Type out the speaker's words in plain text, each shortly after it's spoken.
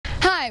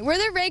Hi, we're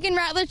the Reagan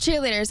Rattler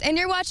cheerleaders, and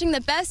you're watching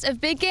the best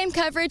of big game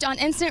coverage on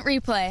Instant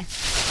Replay.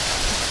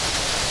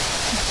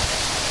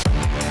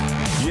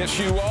 Yes,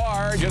 you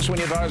are. Just when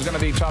you thought it was going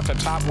to be tough to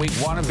top week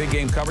one of big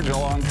game coverage,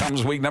 along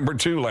comes week number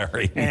 2,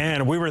 Larry.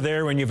 And we were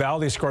there when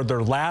Uvalde scored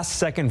their last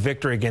second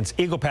victory against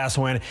Eagle Pass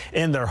win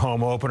in their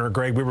home opener.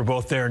 Greg, we were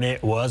both there, and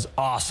it was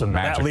awesome.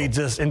 Magical. That leads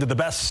us into the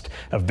best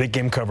of big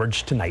game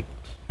coverage tonight.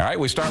 All right,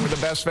 we start with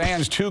the best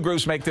fans. 2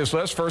 groups make this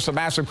list. First, a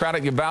massive crowd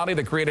at Uvalde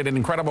that created an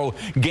incredible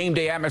game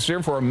day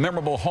atmosphere for a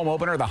memorable home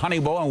opener, the Honey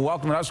Bowl, and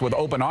welcomed us with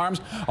open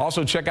arms.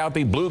 Also, check out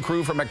the Blue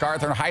Crew from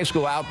MacArthur High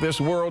School out this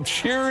world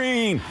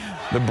cheering.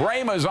 The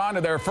Brahmas on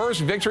to their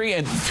first victory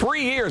in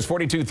 3 years,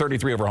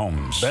 42-33 over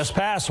Holmes. Best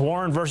pass,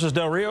 Warren versus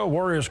Del Rio.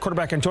 Warriors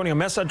quarterback Antonio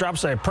Mesa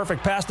drops a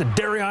perfect pass to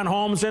Darion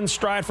Holmes in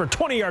stride for a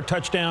 20-yard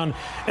touchdown,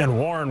 and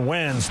Warren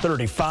wins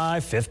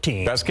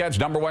 35-15. Best catch,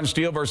 number 1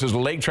 steal versus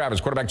Lake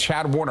Travis. Quarterback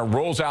Chad Warner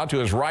rolls out to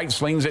his right,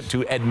 slings it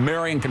to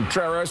Edmarion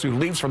Contreras, who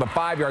leaps for the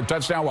 5-yard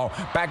touchdown while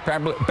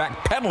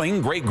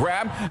backpedaling. Great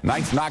grab.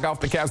 Knights knock off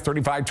the Cats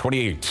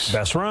 35-28.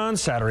 Best run,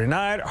 Saturday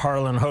night.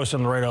 Harlan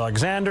hosting Laredo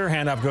Alexander.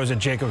 Handoff goes to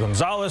Jacob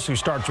Gonzalez, who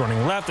starts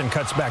running left and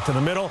cuts back to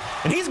the middle.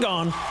 And he's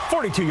gone.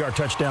 42-yard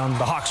touchdown.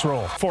 The Hawks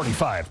roll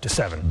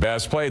 45-7.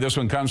 Best play. This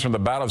one comes from the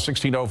battle of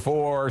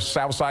 1604.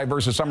 Southside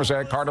versus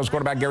Somerset. Cardinals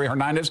quarterback Gary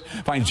Hernandez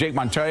finds Jake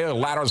Montoya,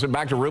 laterals it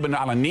back to Ruben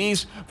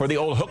Alanis for the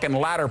old hook and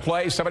ladder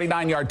play.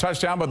 79-yard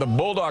touchdown, but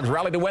the Bulldogs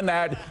rallied to win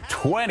that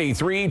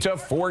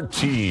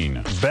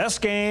 23-14.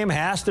 Best game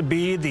has to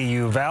be the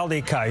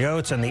Uvalde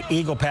Coyotes and the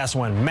Eagle Pass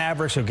win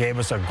Mavericks, who gave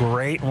us a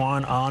great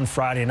one on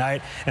Friday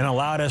night and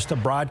allowed us to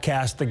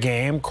broadcast the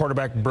game.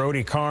 Quarterback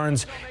Brody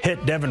Carnes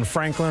hit Devin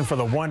Franklin for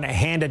the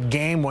one-handed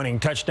game-winning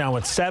touchdown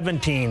with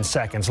 17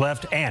 seconds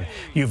left, and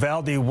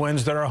Uvalde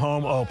wins their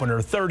home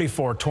opener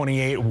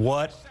 34-28.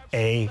 What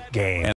a game.